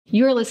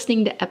You are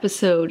listening to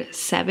episode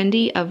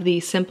 70 of the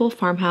Simple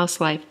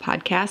Farmhouse Life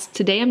podcast.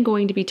 Today I'm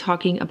going to be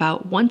talking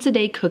about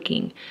once-a-day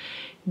cooking.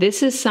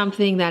 This is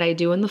something that I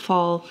do in the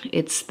fall.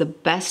 It's the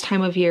best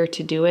time of year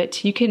to do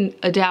it. You can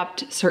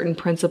adapt certain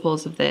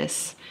principles of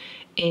this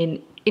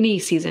in any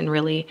season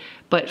really,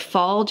 but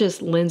fall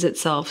just lends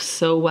itself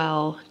so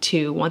well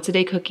to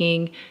once-a-day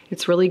cooking.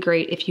 It's really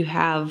great if you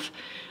have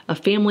a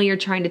family you're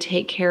trying to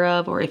take care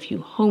of or if you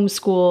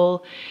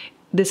homeschool.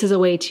 This is a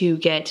way to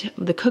get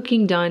the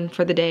cooking done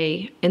for the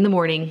day in the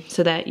morning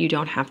so that you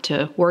don't have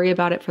to worry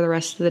about it for the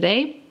rest of the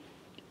day.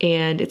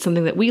 And it's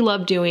something that we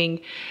love doing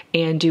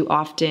and do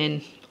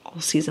often all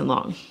season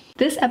long.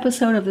 This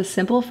episode of the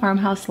Simple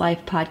Farmhouse Life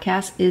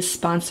podcast is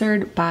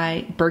sponsored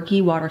by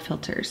Berkey water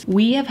filters.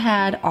 We have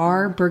had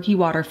our Berkey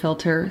water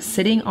filter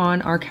sitting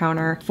on our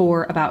counter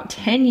for about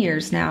 10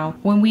 years now.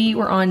 When we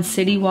were on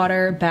city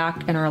water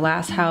back in our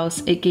last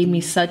house, it gave me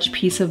such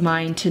peace of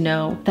mind to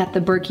know that the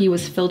Berkey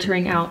was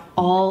filtering out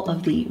all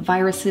of the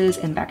viruses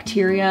and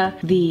bacteria,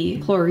 the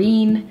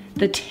chlorine.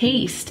 The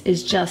taste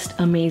is just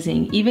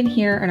amazing. Even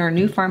here in our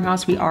new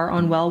farmhouse, we are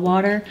on well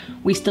water.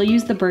 We still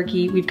use the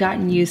Berkey. We've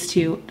gotten used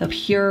to the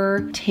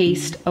pure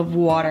taste of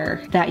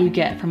water that you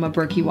get from a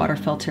Berkey water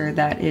filter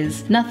that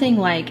is nothing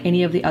like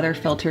any of the other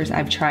filters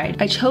I've tried.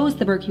 I chose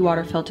the Berkey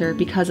water filter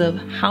because of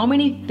how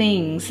many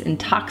things and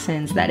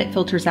toxins that it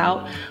filters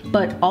out,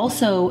 but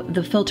also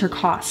the filter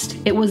cost.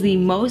 It was the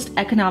most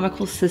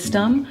economical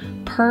system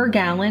per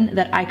gallon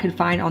that I could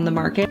find on the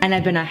market, and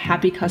I've been a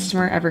happy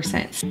customer ever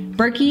since.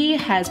 Berkey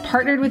has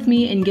partnered with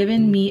me and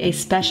given me a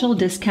special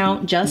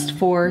discount just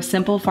for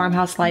Simple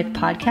Farmhouse Life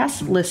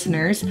podcast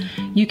listeners.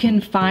 You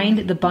can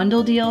find the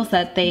bundle deals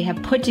that they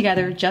have put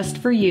together just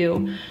for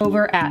you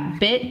over at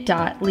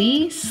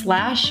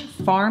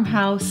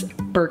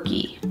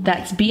bit.ly/farmhouseberkey.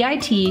 That's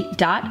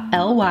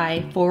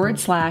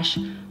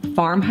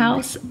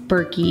bit.ly/farmhouse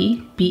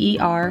Berkey,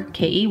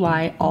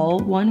 Berkey, all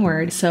one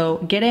word. So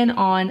get in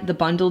on the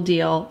bundle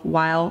deal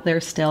while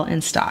they're still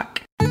in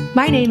stock.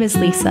 My name is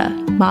Lisa,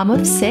 mom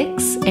of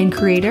 6 and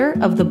creator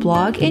of the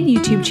blog and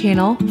YouTube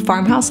channel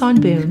Farmhouse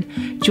on Boone.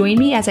 Join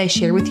me as I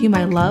share with you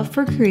my love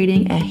for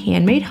creating a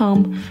handmade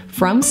home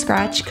from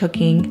scratch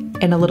cooking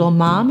and a little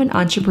mom and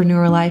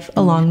entrepreneur life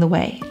along the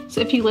way. So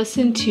if you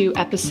listen to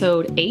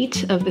episode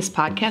 8 of this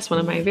podcast, one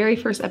of my very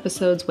first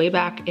episodes way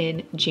back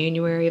in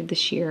January of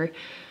this year,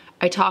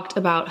 I talked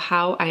about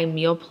how I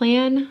meal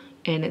plan,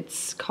 and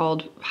it's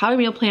called How I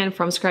Meal Plan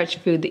From Scratch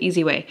Food the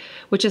Easy Way,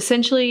 which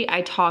essentially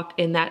I talk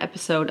in that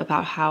episode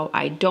about how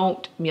I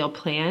don't meal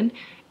plan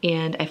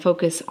and I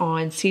focus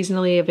on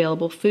seasonally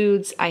available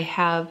foods. I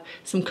have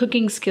some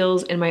cooking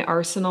skills in my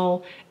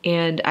arsenal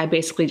and I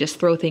basically just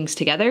throw things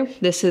together.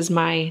 This is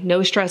my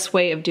no stress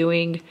way of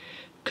doing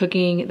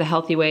cooking the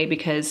healthy way,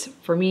 because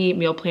for me,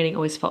 meal planning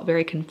always felt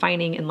very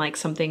confining and like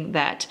something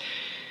that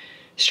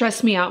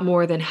stressed me out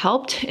more than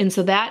helped. And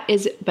so that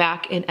is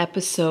back in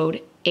episode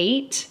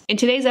 8. In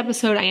today's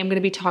episode, I am going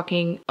to be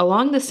talking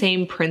along the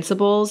same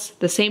principles,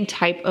 the same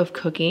type of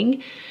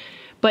cooking,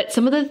 but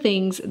some of the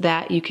things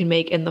that you can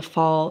make in the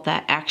fall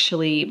that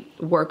actually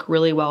work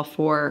really well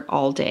for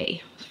all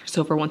day.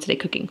 So for once a day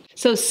cooking.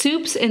 So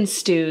soups and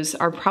stews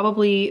are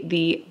probably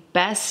the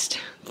best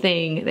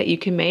thing that you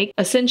can make.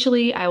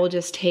 Essentially, I will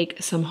just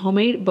take some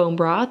homemade bone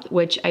broth,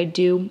 which I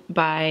do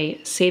by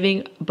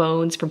saving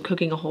bones from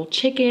cooking a whole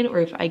chicken, or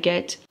if I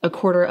get a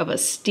quarter of a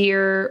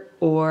steer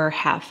or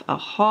half a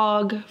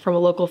hog from a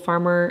local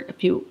farmer,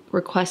 if you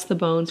request the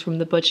bones from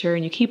the butcher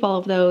and you keep all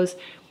of those,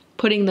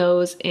 putting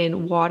those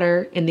in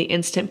water in the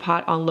Instant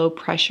Pot on low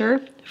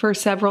pressure for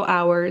several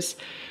hours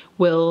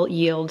will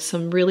yield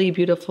some really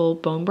beautiful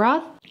bone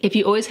broth. If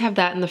you always have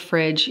that in the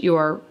fridge, you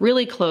are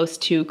really close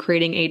to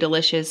creating a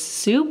delicious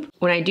soup.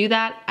 When I do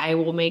that, I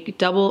will make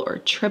double or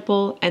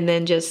triple and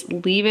then just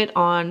leave it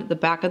on the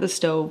back of the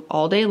stove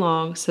all day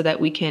long so that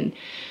we can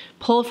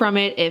pull from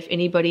it if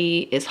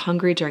anybody is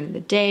hungry during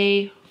the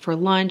day, for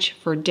lunch,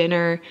 for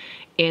dinner.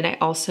 And I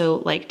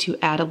also like to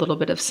add a little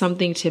bit of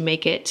something to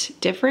make it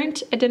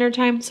different at dinner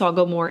time, so I'll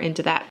go more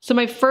into that. So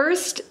my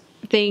first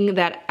thing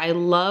that I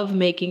love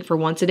making for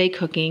once a day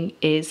cooking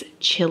is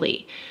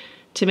chili.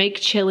 To make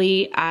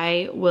chili,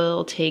 I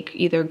will take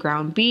either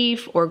ground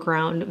beef or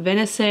ground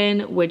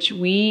venison, which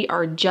we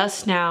are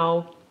just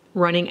now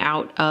running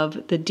out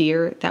of the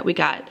deer that we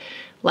got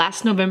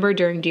last November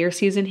during deer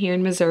season here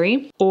in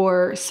Missouri,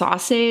 or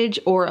sausage,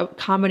 or a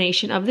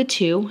combination of the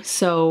two.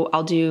 So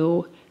I'll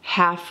do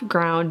half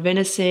ground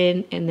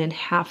venison and then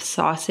half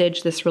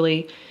sausage. This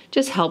really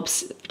just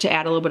helps to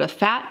add a little bit of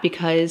fat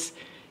because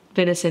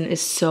venison is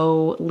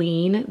so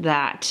lean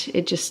that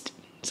it just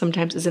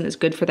sometimes isn't as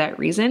good for that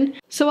reason.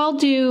 So I'll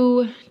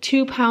do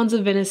 2 pounds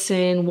of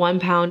venison, 1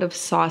 pound of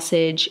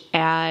sausage,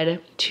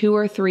 add 2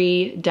 or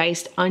 3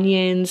 diced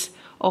onions,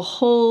 a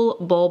whole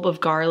bulb of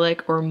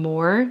garlic or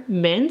more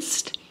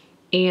minced,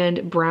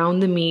 and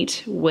brown the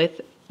meat with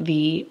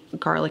the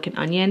garlic and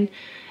onion.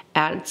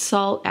 add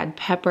salt, add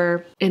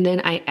pepper, and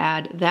then I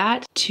add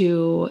that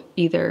to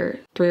either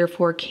 3 or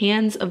 4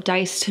 cans of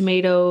diced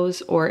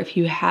tomatoes, or if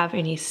you have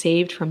any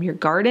saved from your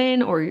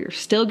garden, or you're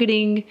still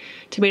getting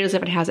tomatoes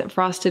if it hasn't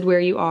frosted where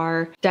you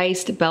are,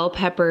 diced bell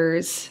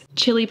peppers,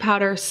 chili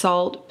powder,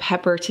 salt,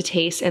 pepper to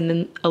taste, and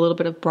then a little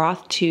bit of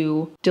broth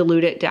to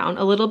dilute it down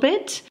a little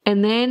bit.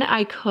 And then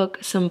I cook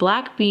some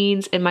black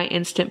beans in my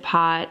Instant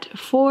Pot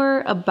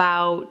for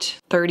about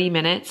 30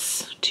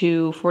 minutes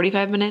to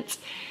 45 minutes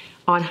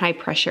on high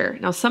pressure.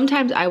 Now,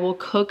 sometimes I will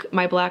cook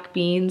my black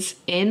beans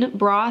in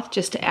broth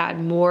just to add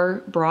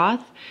more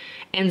broth,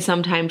 and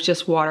sometimes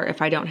just water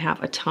if I don't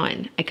have a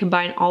ton. I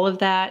combine all of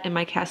that in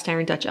my cast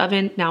iron Dutch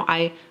oven. Now,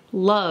 I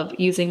love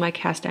using my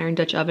cast iron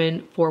Dutch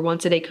oven for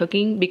once a day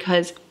cooking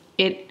because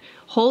it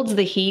holds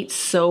the heat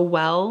so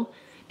well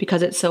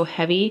because it's so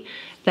heavy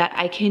that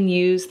I can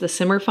use the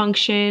simmer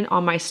function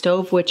on my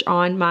stove, which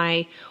on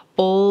my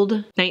old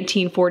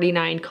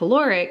 1949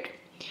 caloric,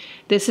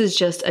 this is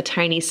just a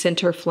tiny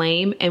center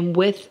flame, and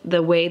with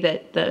the way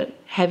that the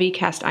heavy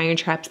cast iron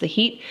traps the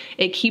heat,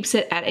 it keeps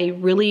it at a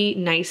really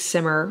nice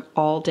simmer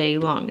all day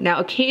long. Now,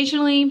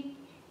 occasionally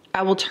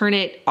I will turn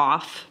it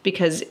off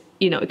because,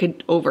 you know, it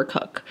could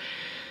overcook,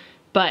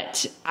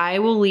 but I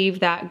will leave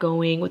that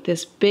going with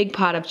this big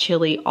pot of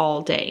chili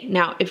all day.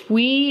 Now, if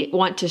we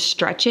want to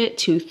stretch it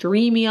to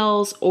 3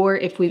 meals, or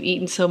if we've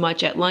eaten so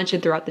much at lunch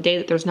and throughout the day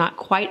that there's not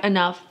quite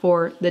enough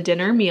for the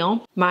dinner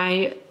meal,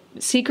 my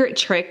secret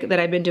trick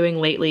that I've been doing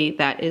lately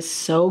that is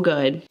so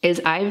good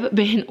is I've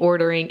been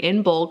ordering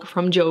in bulk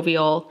from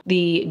Jovial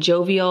the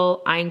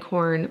Jovial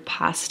einkorn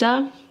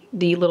pasta,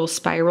 the little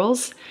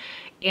spirals,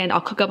 and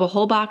I'll cook up a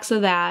whole box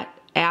of that,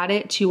 add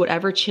it to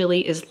whatever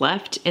chili is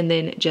left, and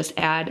then just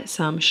add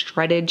some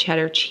shredded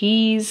cheddar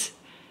cheese.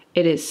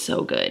 It is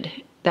so good.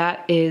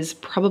 That is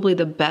probably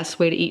the best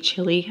way to eat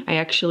chili. I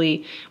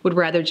actually would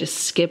rather just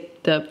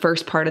skip the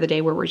first part of the day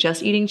where we're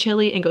just eating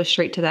chili and go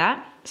straight to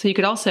that. So you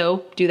could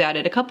also do that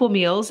at a couple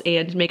meals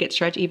and make it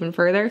stretch even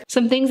further.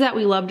 Some things that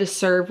we love to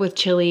serve with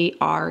chili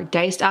are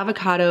diced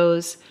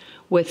avocados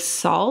with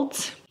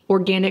salt.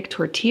 Organic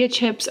tortilla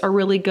chips are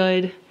really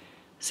good.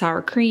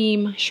 Sour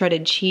cream,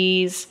 shredded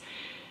cheese.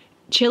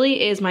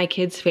 Chili is my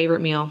kids'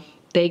 favorite meal.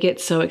 They get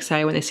so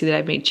excited when they see that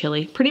I've made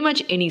chili. Pretty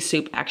much any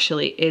soup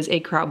actually is a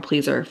crowd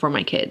pleaser for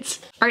my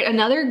kids. All right,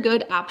 another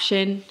good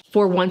option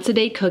for once a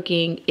day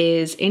cooking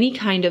is any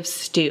kind of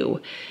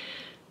stew.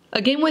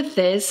 Again, with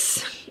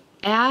this,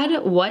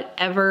 add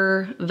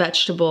whatever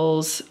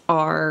vegetables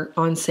are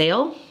on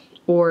sale,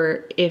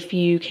 or if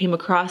you came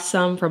across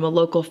some from a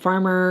local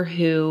farmer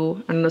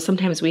who, I don't know,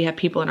 sometimes we have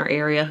people in our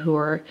area who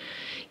are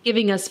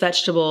giving us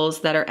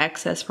vegetables that are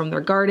excess from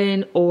their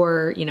garden,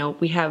 or, you know,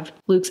 we have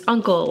Luke's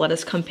uncle let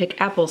us come pick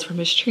apples from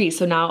his tree.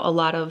 So now a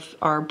lot of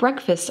our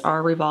breakfasts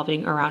are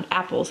revolving around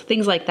apples,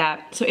 things like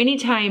that. So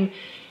anytime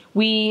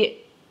we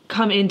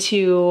come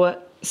into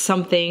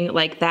something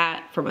like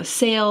that from a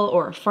sale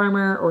or a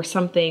farmer or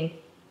something,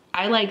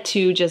 I like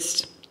to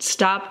just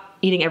stop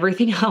eating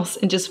everything else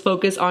and just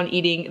focus on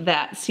eating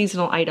that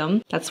seasonal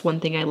item. That's one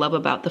thing I love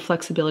about the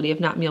flexibility of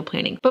not meal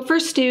planning. But for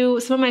stew,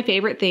 some of my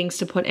favorite things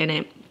to put in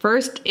it.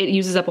 First, it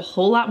uses up a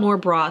whole lot more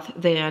broth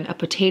than a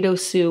potato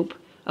soup,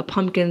 a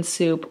pumpkin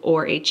soup,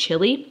 or a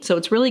chili. So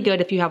it's really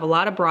good if you have a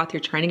lot of broth you're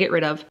trying to get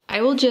rid of.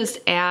 I will just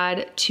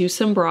add to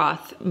some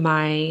broth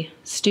my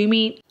stew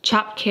meat,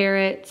 chopped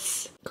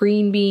carrots,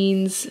 green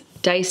beans,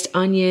 diced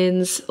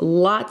onions,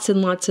 lots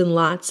and lots and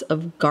lots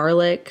of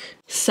garlic,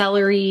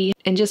 celery,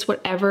 and just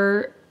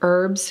whatever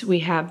herbs we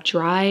have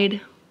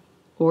dried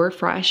or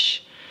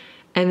fresh.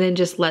 And then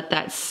just let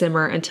that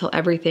simmer until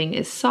everything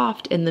is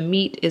soft and the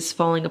meat is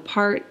falling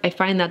apart. I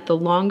find that the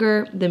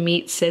longer the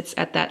meat sits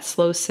at that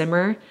slow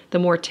simmer, the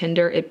more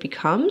tender it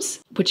becomes,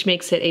 which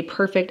makes it a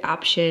perfect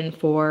option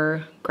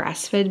for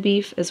grass-fed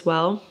beef as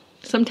well.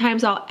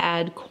 Sometimes I'll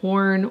add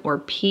corn or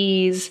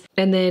peas,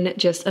 and then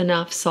just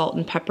enough salt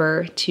and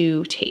pepper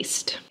to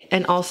taste.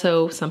 And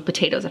also some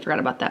potatoes, I forgot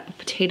about that, but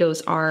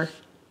potatoes are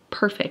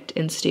perfect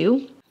in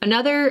stew.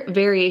 Another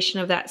variation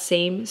of that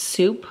same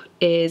soup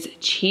is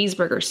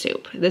cheeseburger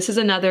soup. This is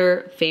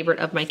another favorite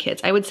of my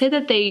kids. I would say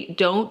that they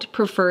don't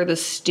prefer the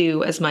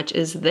stew as much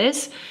as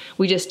this.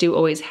 We just do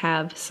always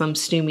have some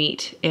stew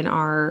meat in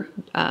our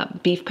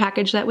beef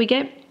package that we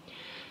get.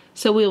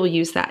 So we will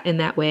use that in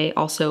that way.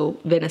 Also,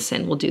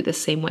 venison will do the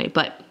same way.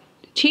 But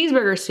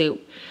cheeseburger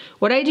soup,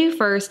 what I do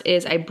first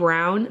is I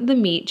brown the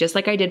meat just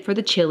like I did for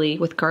the chili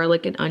with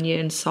garlic and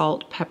onion,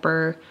 salt,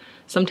 pepper.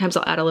 Sometimes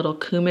I'll add a little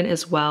cumin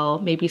as well,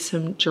 maybe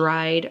some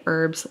dried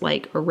herbs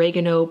like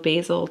oregano,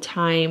 basil,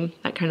 thyme,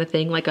 that kind of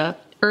thing, like a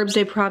Herbs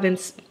de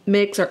Provence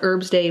mix or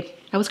Herbs de,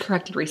 I was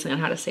corrected recently on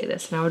how to say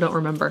this, now I don't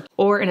remember.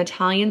 Or an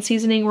Italian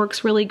seasoning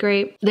works really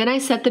great. Then I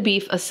set the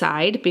beef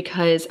aside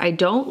because I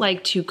don't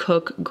like to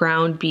cook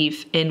ground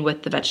beef in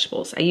with the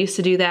vegetables. I used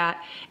to do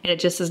that and it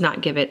just does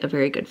not give it a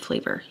very good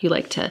flavor. You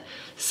like to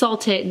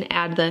salt it and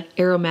add the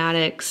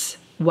aromatics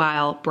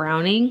while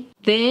browning.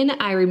 Then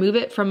I remove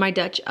it from my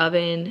Dutch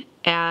oven,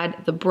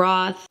 add the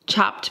broth,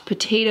 chopped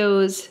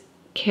potatoes,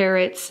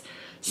 carrots,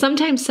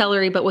 sometimes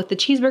celery, but with the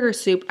cheeseburger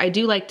soup, I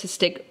do like to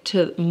stick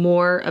to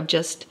more of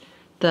just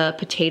the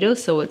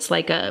potatoes, so it's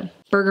like a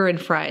burger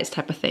and fries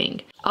type of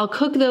thing. I'll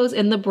cook those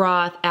in the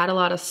broth, add a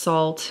lot of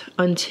salt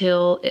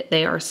until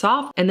they are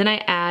soft, and then I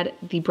add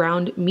the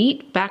browned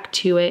meat back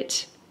to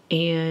it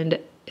and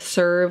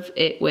serve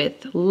it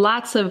with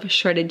lots of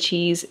shredded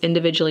cheese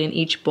individually in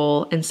each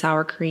bowl and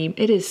sour cream.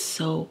 It is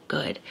so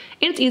good.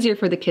 And it's easier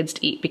for the kids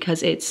to eat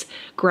because it's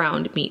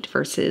ground meat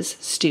versus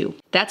stew.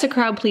 That's a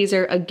crowd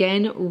pleaser.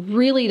 Again,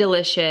 really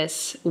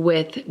delicious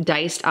with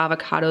diced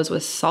avocados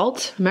with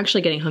salt. I'm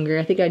actually getting hungry.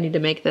 I think I need to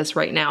make this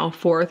right now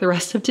for the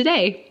rest of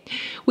today.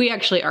 We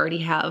actually already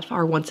have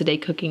our once a day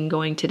cooking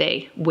going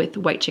today with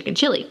white chicken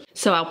chili.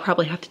 So I'll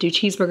probably have to do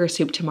cheeseburger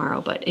soup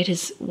tomorrow, but it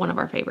is one of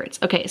our favorites.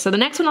 Okay, so the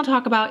next one I'll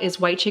talk about is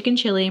white chicken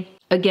chili.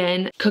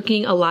 Again,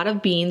 cooking a lot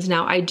of beans.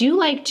 Now I do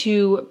like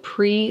to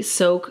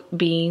pre-soak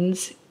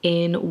beans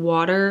in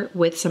water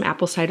with some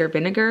apple cider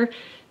vinegar.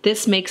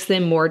 This makes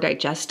them more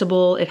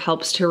digestible. It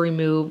helps to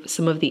remove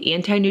some of the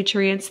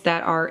anti-nutrients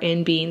that are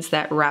in beans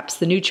that wraps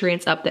the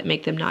nutrients up that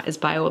make them not as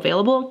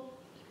bioavailable.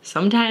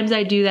 Sometimes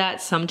I do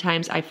that,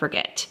 sometimes I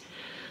forget.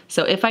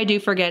 So if I do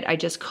forget, I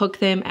just cook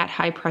them at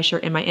high pressure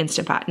in my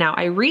Instant Pot. Now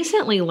I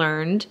recently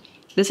learned,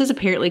 this is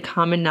apparently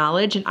common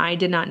knowledge and I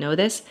did not know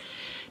this,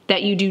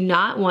 that you do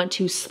not want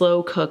to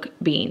slow cook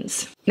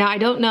beans. Now I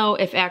don't know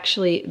if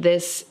actually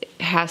this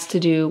has to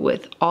do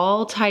with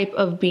all type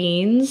of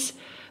beans,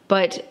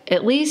 but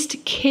at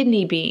least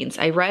kidney beans.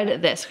 I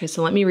read this, okay,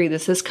 so let me read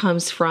this. This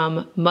comes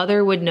from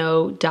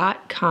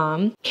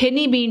motherwouldknow.com.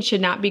 Kidney beans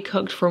should not be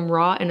cooked from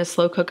raw in a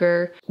slow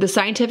cooker. The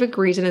scientific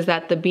reason is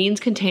that the beans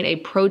contain a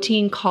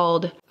protein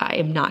called, I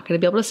am not gonna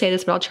be able to say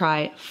this, but I'll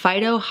try,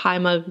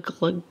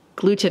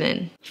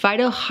 phytohymagglutinin.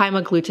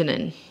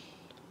 Phytohymagglutinin.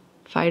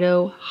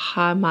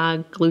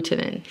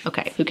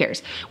 Okay, who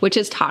cares? Which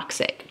is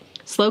toxic.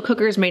 Slow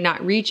cookers may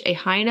not reach a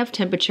high enough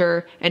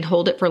temperature and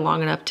hold it for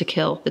long enough to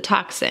kill the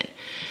toxin.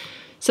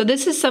 So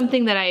this is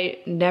something that I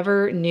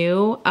never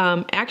knew.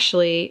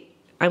 Actually,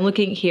 I'm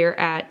looking here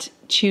at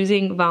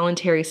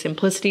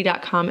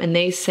choosingvoluntarysimplicity.com and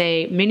they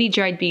say many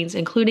dried beans,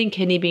 including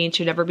kidney beans,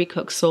 should never be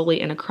cooked solely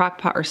in a crock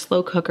pot or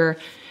slow cooker.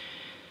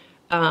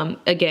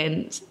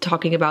 Again,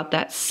 talking about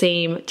that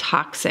same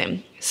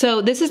toxin. So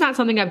this is not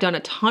something I've done a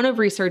ton of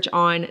research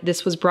on.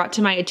 This was brought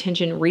to my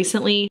attention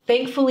recently.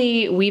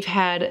 Thankfully, we've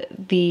had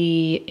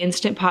the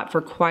Instant Pot for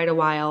quite a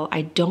while.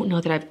 I don't know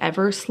that I've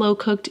ever slow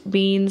cooked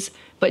beans,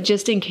 but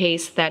just in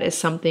case that is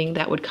something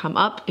that would come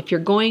up, if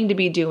you're going to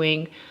be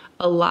doing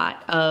a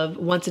lot of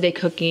once a day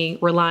cooking,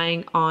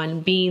 relying on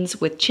beans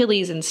with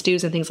chilies and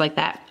stews and things like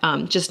that,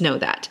 just know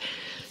that.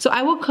 So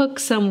I will cook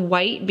some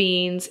white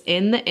beans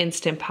in the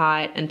Instant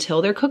Pot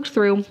until they're cooked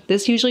through.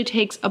 This usually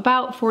takes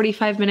about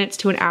 45 minutes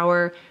to an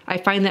hour. I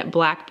find that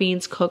black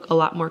beans cook a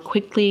lot more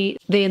quickly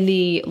than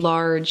the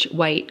large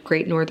white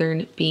Great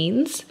Northern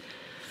beans.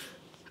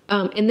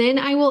 And then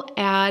I will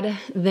add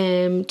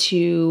them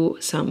to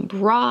some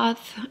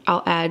broth.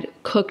 I'll add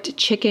cooked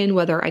chicken,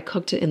 whether I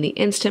cooked it in the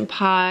Instant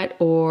Pot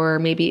or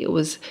maybe it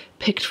was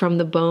picked from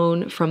the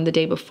bone from the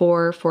day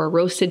before for a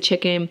roasted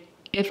chicken.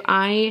 If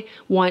I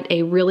want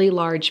a really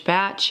large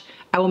batch,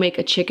 I will make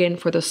a chicken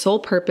for the sole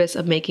purpose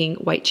of making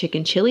white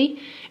chicken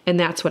chili. And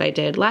that's what I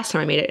did last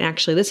time I made it. And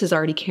actually this is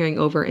already carrying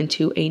over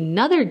into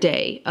another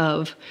day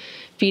of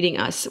feeding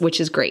us, which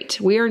is great.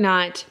 We are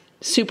not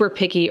super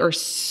picky or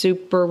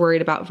super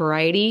worried about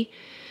variety.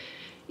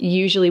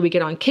 Usually we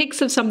get on kicks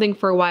of something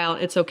for a while.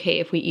 It's okay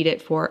if we eat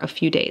it for a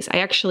few days. I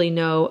actually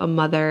know a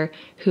mother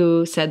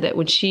who said that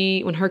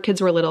when her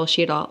kids were little,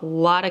 she had a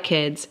lot of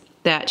kids,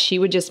 that she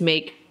would just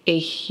make a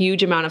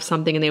huge amount of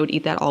something and they would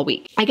eat that all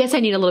week. I guess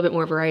I need a little bit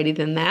more variety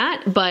than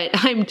that, but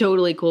I'm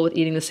totally cool with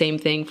eating the same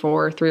thing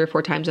for 3 or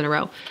 4 times in a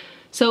row.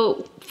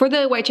 So for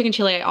the white chicken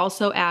chili, I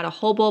also add a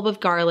whole bulb of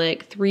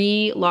garlic,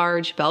 3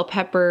 large bell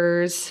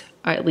peppers,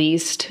 at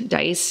least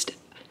diced,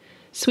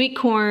 sweet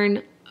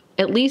corn,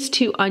 at least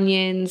 2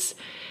 onions,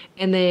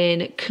 and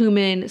then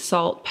cumin,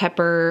 salt,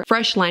 pepper,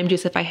 fresh lime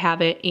juice if I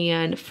have it,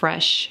 and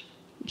fresh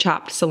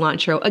chopped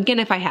cilantro, again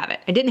if I have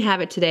it. I didn't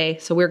have it today,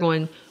 so we're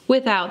going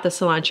without the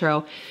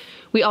cilantro.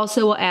 We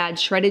also will add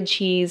shredded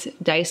cheese,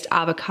 diced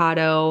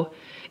avocado,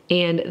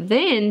 and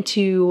then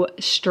to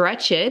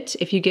stretch it,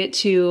 if you get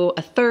to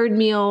a 3rd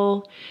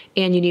meal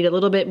and you need a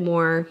little bit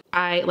more,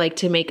 I like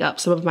to make up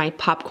some of my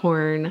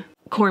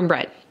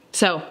cornbread.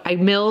 So I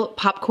mill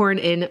popcorn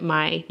in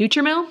my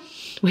NutriMill,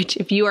 which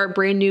if you are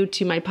brand new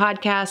to my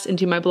podcast and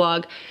to my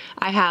blog,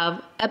 I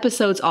have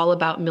episodes all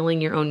about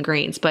milling your own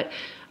grains. But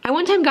I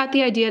one time got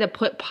the idea to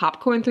put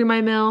popcorn through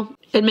my mill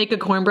and make a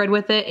cornbread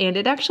with it, and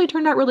it actually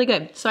turned out really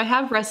good. So I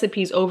have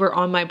recipes over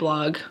on my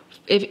blog.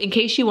 In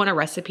case you want a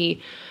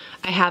recipe,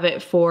 I have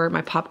it for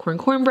my popcorn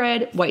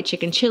cornbread, white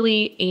chicken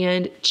chili,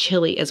 and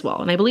chili as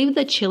well. And I believe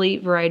the chili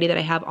variety that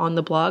I have on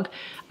the blog,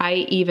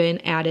 I even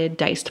added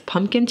diced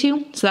pumpkin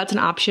to. So that's an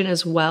option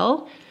as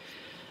well.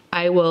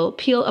 I will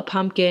peel a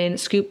pumpkin,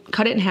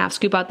 cut it in half,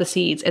 scoop out the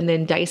seeds, and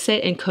then dice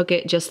it and cook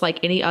it just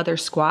like any other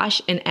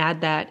squash and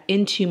add that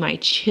into my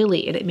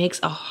chili. And it makes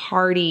a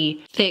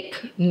hearty,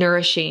 thick,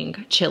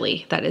 nourishing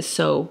chili that is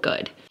so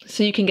good.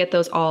 So you can get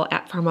those all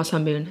at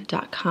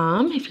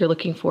farmhouseonboone.com if you're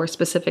looking for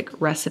specific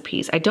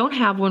recipes. I don't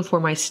have one for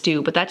my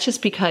stew, but that's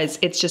just because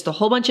it's just a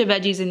whole bunch of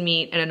veggies and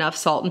meat and enough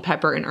salt and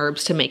pepper and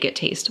herbs to make it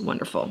taste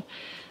wonderful.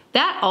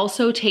 That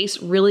also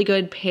tastes really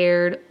good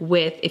paired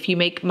with if you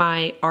make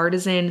my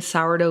artisan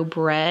sourdough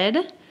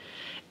bread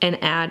and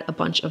add a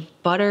bunch of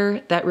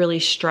butter. That really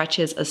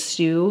stretches a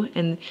stew.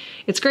 And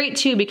it's great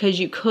too because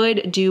you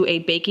could do a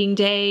baking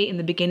day in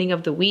the beginning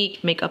of the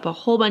week, make up a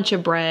whole bunch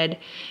of bread,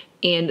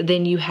 and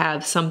then you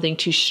have something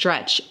to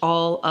stretch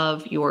all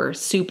of your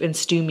soup and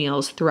stew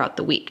meals throughout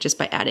the week just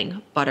by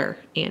adding butter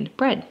and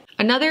bread.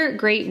 Another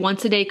great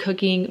once a day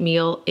cooking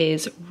meal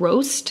is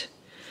roast.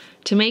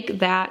 To make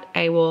that,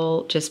 I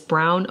will just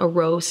brown a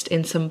roast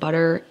in some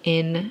butter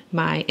in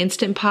my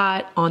Instant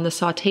Pot on the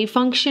saute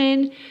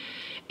function.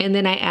 And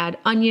then I add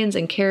onions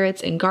and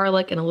carrots and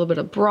garlic and a little bit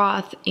of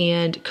broth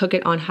and cook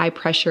it on high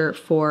pressure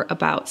for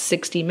about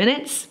 60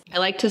 minutes. I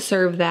like to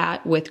serve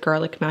that with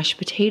garlic mashed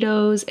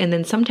potatoes. And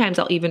then sometimes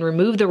I'll even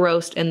remove the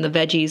roast and the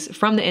veggies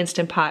from the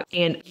Instant Pot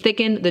and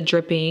thicken the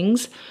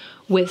drippings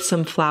with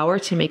some flour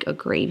to make a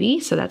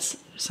gravy. So that's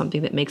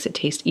something that makes it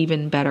taste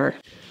even better.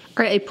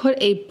 All right, I put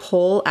a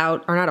poll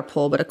out, or not a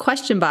poll, but a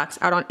question box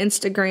out on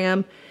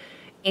Instagram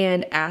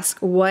and ask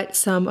what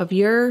some of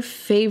your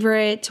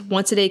favorite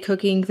once-a-day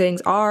cooking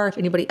things are, if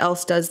anybody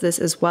else does this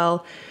as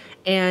well.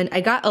 And I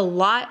got a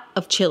lot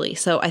of chili,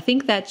 so I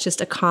think that's just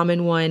a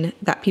common one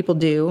that people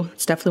do.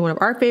 It's definitely one of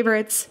our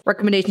favorites.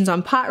 Recommendations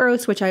on pot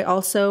roast, which I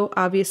also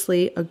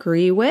obviously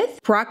agree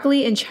with.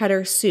 Broccoli and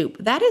cheddar soup.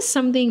 That is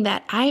something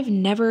that I've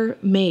never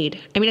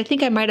made. I mean, I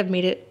think I might have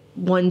made it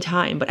one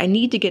time, but I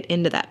need to get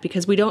into that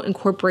because we don't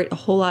incorporate a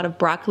whole lot of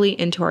broccoli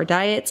into our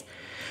diets.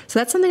 So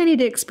that's something I need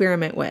to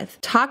experiment with.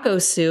 Taco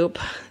soup,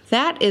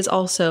 that is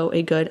also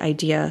a good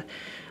idea.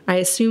 I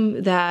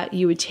assume that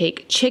you would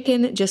take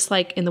chicken, just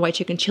like in the white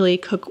chicken chili,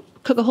 cook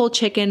a whole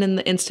chicken in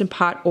the Instant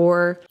Pot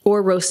or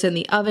roast it in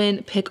the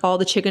oven, pick all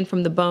the chicken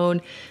from the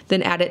bone,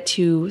 then add it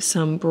to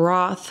some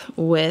broth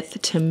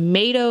with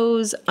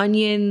tomatoes,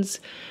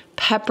 onions,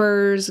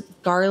 peppers,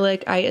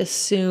 garlic, I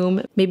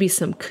assume, maybe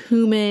some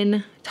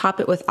cumin, top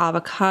it with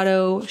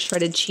avocado,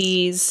 shredded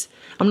cheese.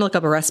 I'm gonna look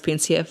up a recipe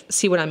and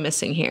see what I'm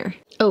missing here.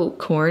 Oh,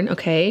 corn,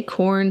 okay.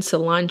 Corn,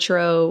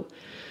 cilantro.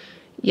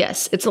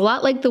 Yes, it's a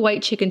lot like the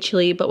white chicken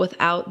chili, but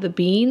without the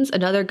beans.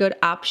 Another good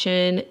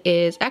option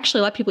is, actually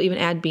a lot of people even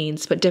add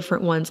beans, but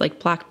different ones like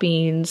black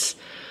beans.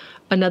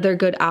 Another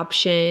good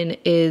option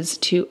is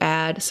to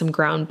add some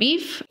ground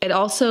beef. It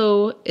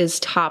also is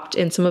topped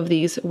in some of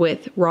these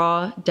with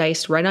raw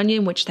diced red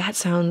onion, which that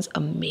sounds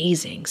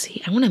amazing.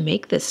 See, I wanna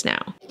make this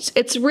now.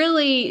 It's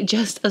really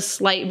just a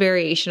slight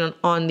variation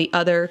on the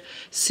other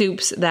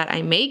soups that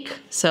I make.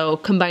 So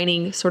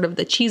combining sort of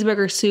the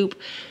cheeseburger soup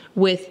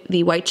with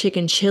the white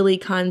chicken chili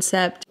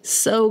concept,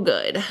 so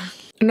good.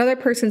 Another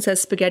person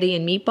says spaghetti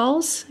and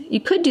meatballs.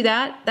 You could do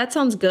that. That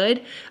sounds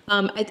good.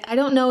 I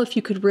don't know if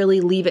you could really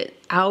leave it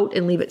out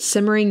and leave it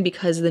simmering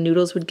because the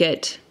noodles would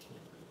get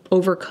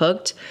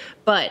overcooked,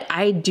 but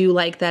I do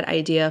like that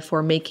idea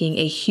for making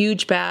a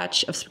huge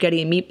batch of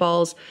spaghetti and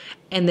meatballs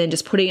and then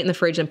just putting it in the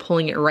fridge and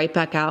pulling it right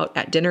back out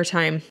at dinner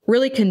time.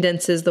 Really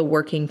condenses the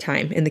working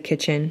time in the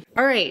kitchen.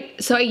 All right,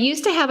 so I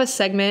used to have a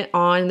segment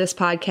on this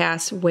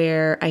podcast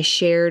where I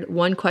shared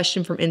one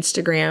question from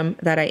Instagram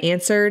that I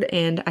answered,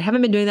 and I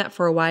haven't been doing that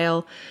for a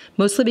while,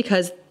 mostly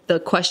because the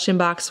question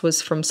box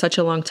was from such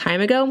a long time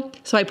ago.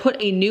 So I put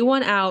a new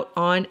one out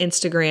on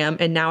Instagram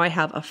and now I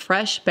have a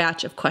fresh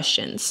batch of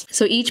questions.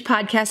 So each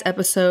podcast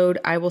episode,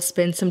 I will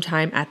spend some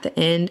time at the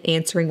end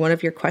answering one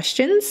of your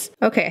questions.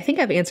 Okay, I think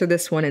I've answered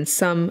this one in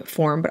some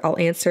form, but I'll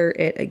answer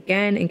it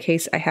again in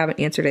case I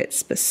haven't answered it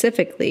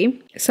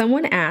specifically.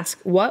 Someone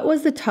asked, what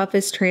was the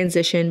toughest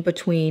transition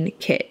between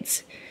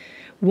kids?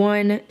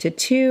 1 to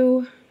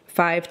 2,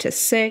 5 to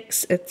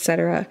 6,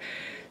 etc.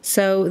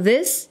 So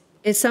this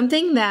is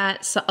something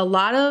that a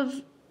lot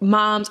of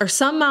moms, or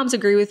some moms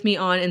agree with me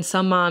on, and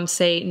some moms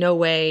say, no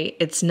way,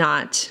 it's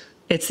not.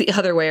 It's the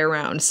other way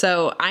around.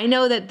 So I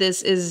know that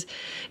this is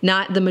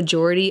not the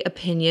majority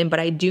opinion, but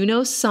I do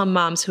know some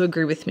moms who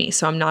agree with me.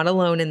 So I'm not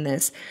alone in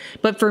this.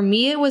 But for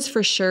me, it was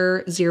for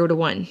sure 0 to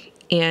 1.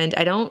 And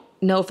I don't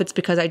know if it's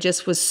because I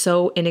just was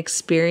so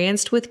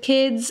inexperienced with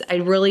kids. I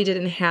really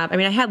didn't have,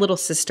 I had little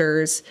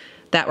sisters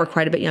that were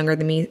quite a bit younger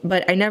than me,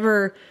 but I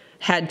never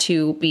had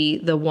to be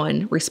the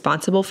one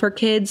responsible for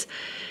kids.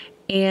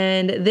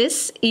 And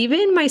this,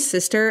 even my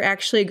sister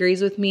actually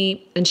agrees with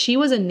me, and she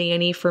was a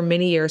nanny for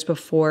many years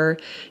before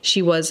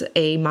she was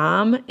a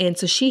mom. And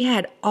so she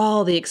had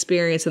all the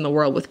experience in the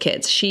world with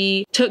kids.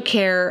 She took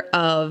care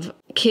of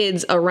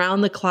kids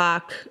around the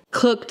clock,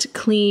 cooked,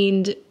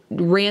 cleaned,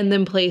 ran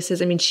them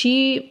places.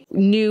 She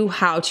knew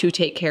how to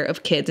take care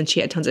of kids and she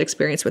had tons of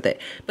experience with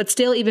it. But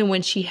still, even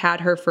when she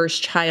had her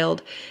first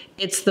child,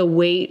 it's the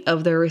weight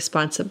of the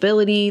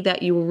responsibility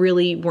that you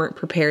really weren't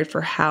prepared for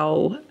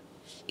how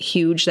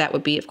huge that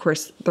would be. Of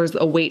course, there's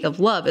a weight of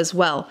love as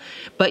well,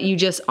 but you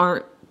just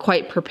aren't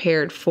quite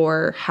prepared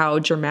for how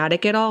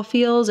dramatic it all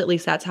feels. At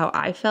least that's how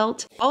I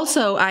felt.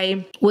 Also,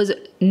 I was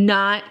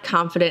not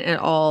confident at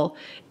all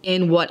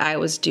in what I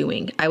was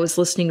doing. I was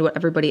listening to what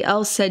everybody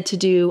else said to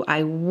do.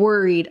 I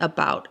worried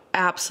about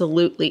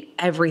absolutely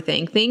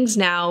everything. Things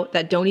now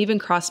that don't even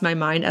cross my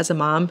mind as a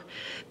mom,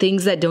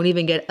 things that don't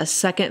even get a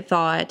second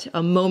thought,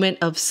 a moment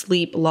of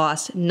sleep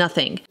lost,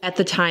 nothing. At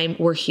the time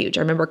were huge.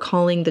 I remember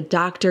calling the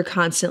doctor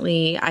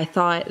constantly. I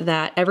thought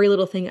that every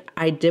little thing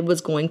I did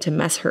was going to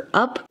mess her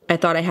up. I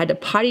thought I had to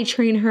potty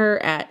train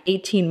her at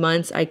 18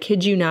 months. I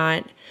kid you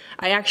not.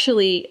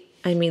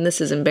 This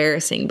is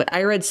embarrassing, but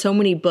I read so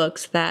many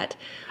books that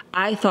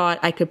I thought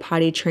I could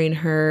potty train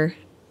her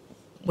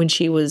when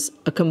she was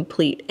a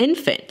complete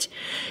infant.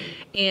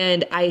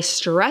 And I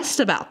stressed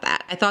about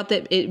that. I thought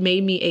that it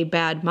made me a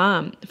bad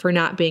mom for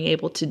not being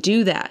able to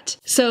do that.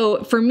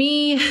 So for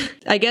me,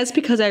 I guess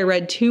because I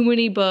read too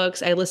many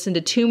books, I listened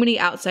to too many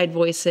outside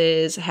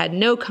voices, had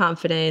no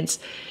confidence,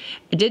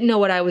 I didn't know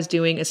what I was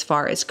doing as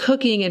far as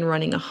cooking and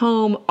running a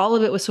home. All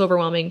of it was so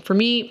overwhelming. For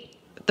me,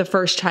 the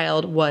first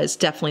child was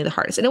definitely the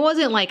hardest. And it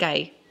wasn't like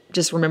I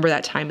just remember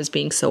that time as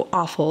being so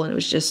awful and it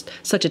was just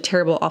such a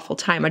terrible, awful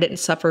time. I didn't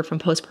suffer from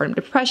postpartum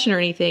depression or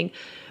anything,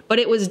 but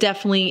it was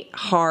definitely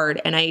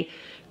hard and I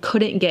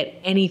couldn't get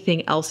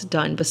anything else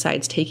done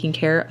besides taking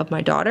care of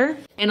my daughter.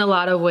 In a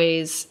lot of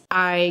ways,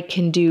 I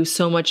can do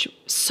so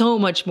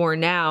much more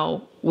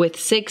now with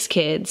 6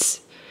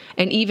 kids.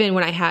 And even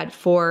when I had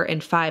 4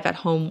 and 5 at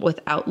home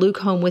without Luke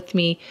home with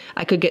me,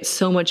 I could get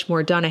so much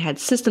more done. I had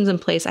systems in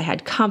place. I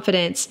had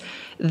confidence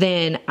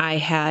than I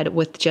had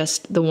with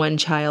just the one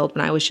child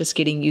when I was just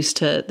getting used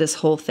to this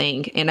whole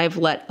thing. And I've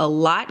let a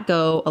lot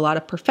go, a lot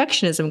of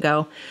perfectionism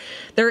go.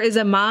 There is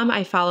a mom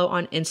I follow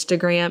on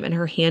Instagram and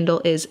her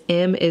handle is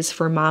M is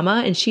for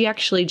Mama. And she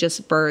actually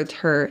just birthed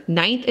her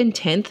 9th and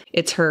 10th.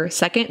 It's her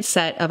second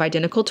set of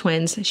identical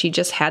twins. She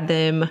just had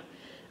them,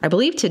 I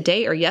believe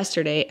today or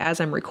yesterday as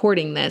I'm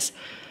recording this,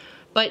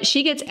 but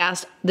she gets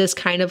asked this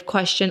kind of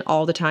question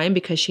all the time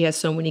because she has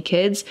so many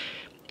kids.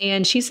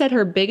 And she said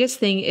her biggest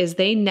thing is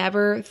they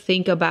never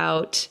think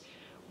about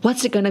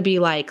what's it going to be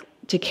like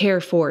to care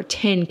for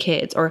 10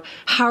 kids or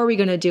how are we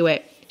going to do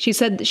it? She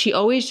said that she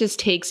always just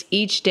takes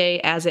each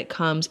day as it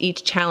comes,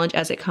 each challenge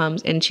as it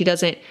comes, and she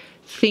doesn't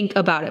think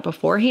about it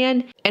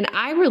beforehand. And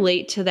I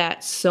relate to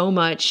that so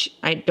much.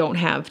 I don't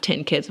have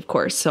 10 kids, of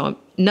course, so I'm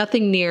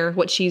nothing near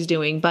what she's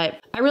doing, but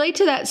I relate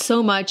to that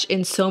so much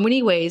in so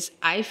many ways.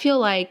 I feel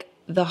like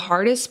the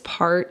hardest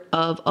part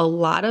of a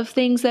lot of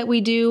things that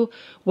we do,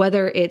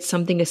 whether it's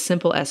something as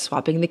simple as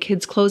swapping the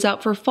kids' clothes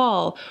out for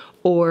fall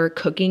or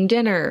cooking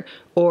dinner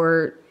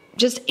or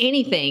just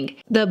anything,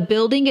 the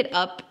building it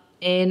up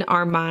in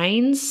our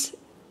minds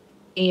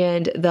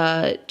and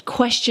the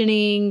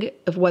questioning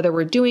of whether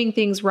we're doing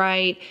things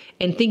right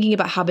and thinking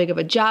about how big of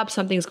a job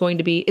something's going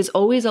to be is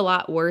always a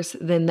lot worse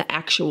than the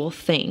actual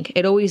thing.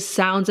 It always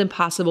sounds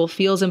impossible,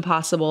 feels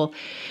impossible,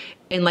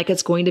 and like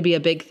it's going to be a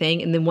big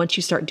thing. And then once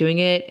you start doing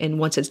it and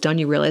once it's done,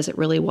 you realize it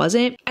really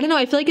wasn't. I don't know.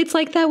 I feel like it's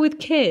like that with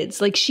kids.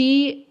 Like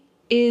she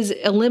is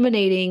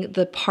eliminating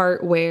the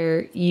part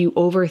where you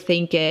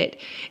overthink it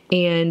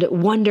and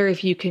wonder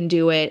if you can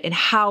do it and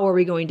how are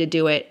we going to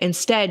do it.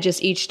 Instead,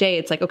 just each day,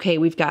 it's like, okay,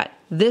 we've got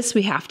this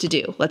we have to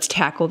do. Let's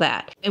tackle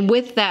that. And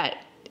with that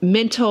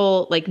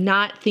mental, like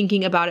not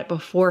thinking about it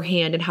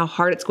beforehand and how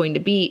hard it's going to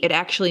be, it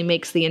actually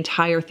makes the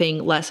entire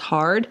thing less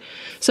hard.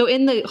 So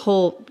in the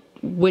whole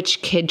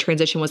which kid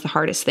transition was the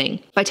hardest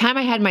thing. By the time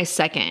I had my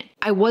second,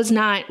 I was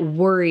not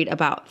worried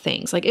about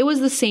things. Like it was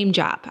the same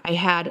job. I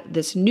had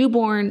this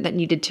newborn that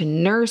needed to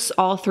nurse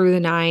all through the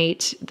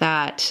night,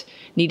 that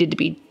needed to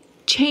be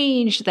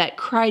changed, that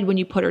cried when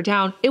you put her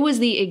down. It was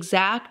the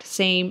exact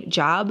same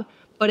job,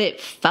 but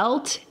it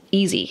felt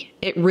easy.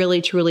 It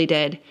really, truly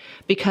did,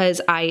 because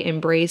I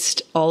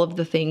embraced all of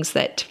the things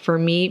that for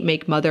me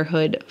make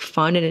motherhood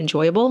fun and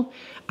enjoyable.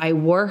 I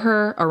wore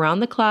her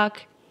around the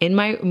clock in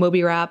my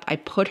Moby wrap. I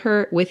put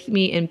her with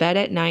me in bed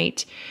at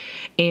night.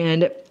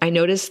 And I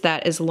noticed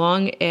that as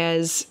long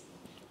as,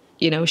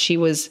 she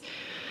was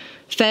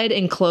fed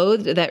and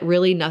clothed, that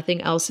really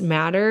nothing else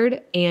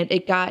mattered. And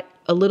it got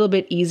a little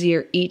bit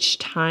easier each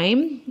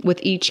time with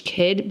each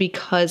kid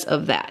because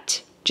of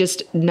that.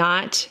 Just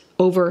not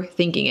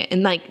overthinking it.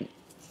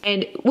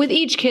 And with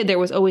each kid, there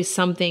was always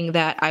something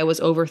that I was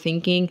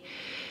overthinking.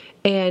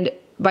 And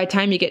by the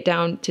time you get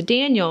down to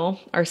Daniel,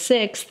 our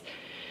 6th,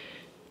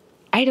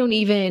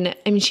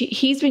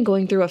 he's been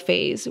going through a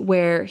phase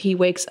where he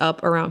wakes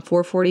up around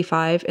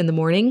 4:45 in the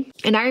morning.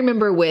 And I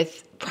remember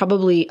with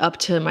probably up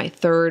to my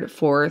 3rd,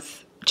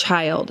 4th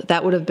child,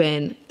 that would have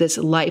been this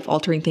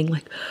life-altering thing.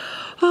 Like,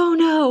 oh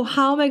no,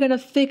 how am I going to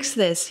fix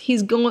this?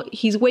 He's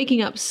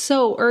waking up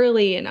so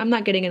early and I'm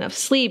not getting enough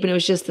sleep. And it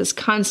was just this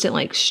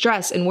constant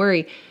stress and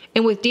worry.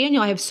 And with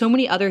Daniel, I have so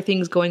many other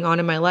things going on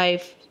in my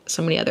life,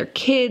 so many other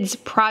kids,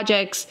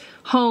 projects,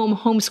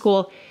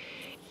 homeschool.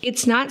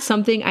 It's not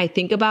something I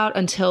think about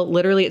until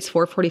literally it's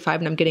 4:45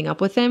 and I'm getting up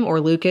with him, or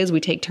Luke is,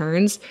 we take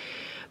turns.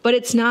 But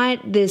it's not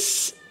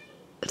this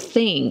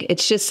thing.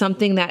 It's just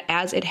something that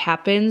as it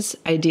happens,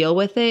 I deal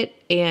with it,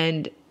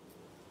 and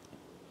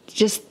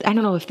just, I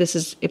don't know if this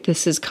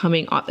is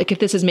coming off, like if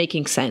this is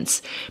making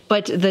sense,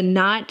 but the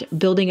not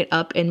building it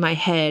up in my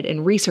head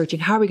and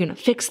researching how are we going to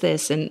fix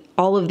this and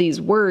all of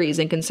these worries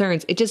and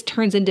concerns, it just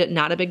turns into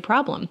not a big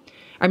problem.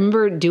 I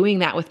remember doing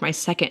that with my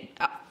second,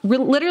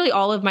 literally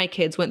all of my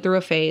kids went through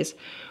a phase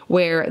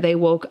where they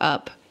woke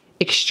up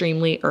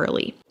extremely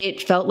early.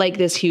 It felt like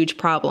this huge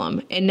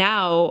problem. And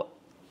now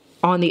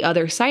on the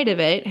other side of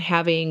it,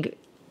 having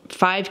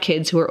 5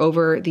 kids who are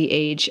over the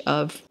age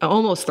of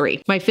almost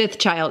 3. My 5th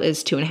child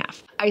is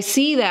 2.5. I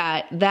see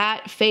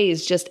that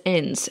phase just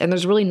ends and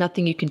there's really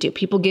nothing you can do.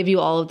 People give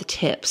you all of the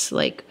tips,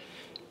 like,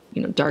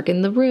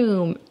 darken the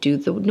room, do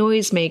the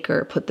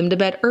noisemaker, put them to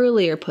bed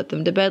earlier, put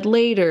them to bed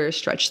later,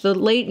 stretch the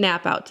late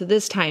nap out to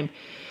this time.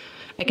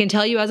 I can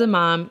tell you as a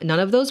mom, none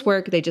of those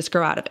work. They just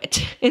grow out of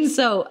it. And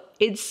so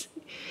it's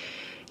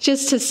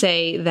just to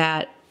say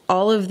that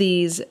all of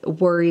these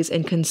worries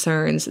and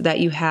concerns that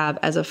you have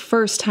as a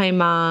first-time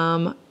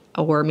mom,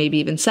 or maybe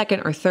even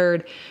second or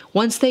third,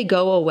 once they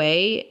go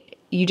away,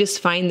 you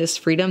just find this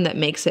freedom that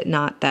makes it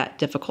not that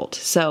difficult.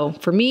 So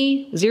for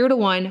me, 0 to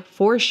 1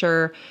 for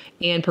sure,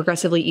 and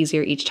progressively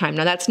easier each time.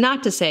 Now that's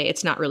not to say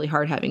it's not really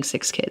hard having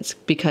 6 kids,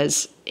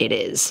 because it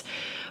is.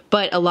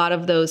 But a lot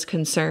of those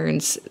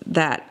concerns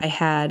that I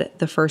had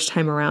the first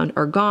time around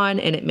are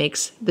gone, and it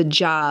makes the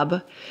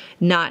job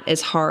not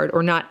as hard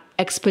or not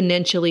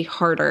exponentially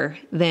harder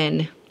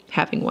than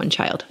having 1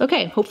 child.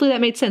 Okay, hopefully that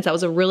made sense. That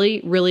was a really,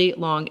 really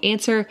long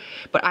answer,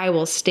 but I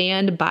will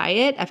stand by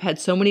it. I've had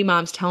so many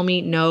moms tell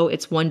me, no,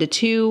 it's 1 to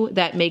 2.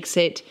 That makes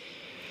it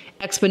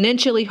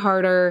exponentially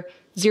harder.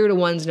 0 to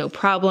 1's no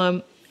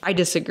problem. I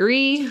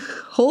disagree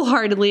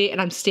wholeheartedly,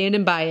 and I'm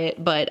standing by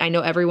it, but I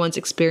know everyone's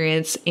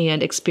experience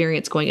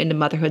going into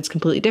motherhood is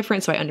completely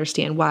different, so I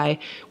understand why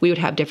we would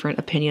have different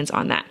opinions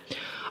on that.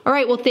 All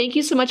right, well, thank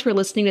you so much for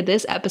listening to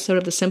this episode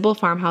of the Simple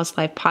Farmhouse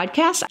Life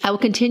podcast. I will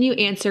continue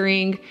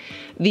answering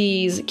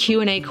these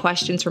Q&A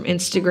questions from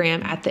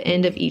Instagram at the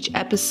end of each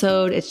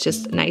episode. It's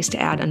just nice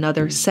to add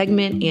another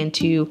segment and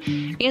to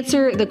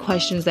answer the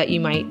questions that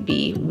you might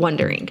be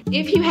wondering.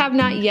 If you have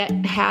not yet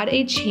had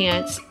a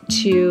chance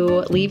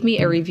to leave me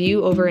a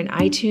review over in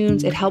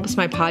iTunes, it helps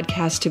my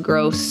podcast to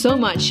grow so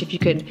much. If you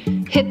could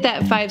hit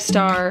that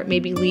 5-star,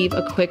 maybe leave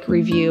a quick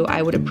review,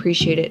 I would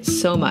appreciate it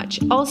so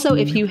much. Also,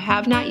 if you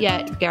have not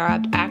yet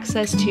grabbed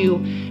access to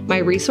my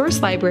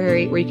resource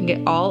library where you can get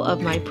all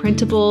of my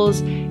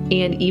printables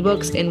and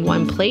ebooks in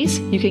one place,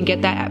 you can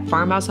get that at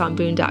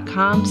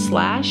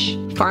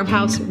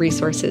farmhouseonboone.com/farmhouse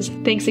resources.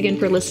 Thanks again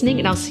for listening,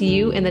 and I'll see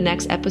you in the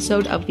next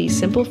episode of the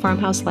Simple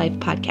Farmhouse Life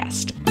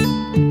podcast.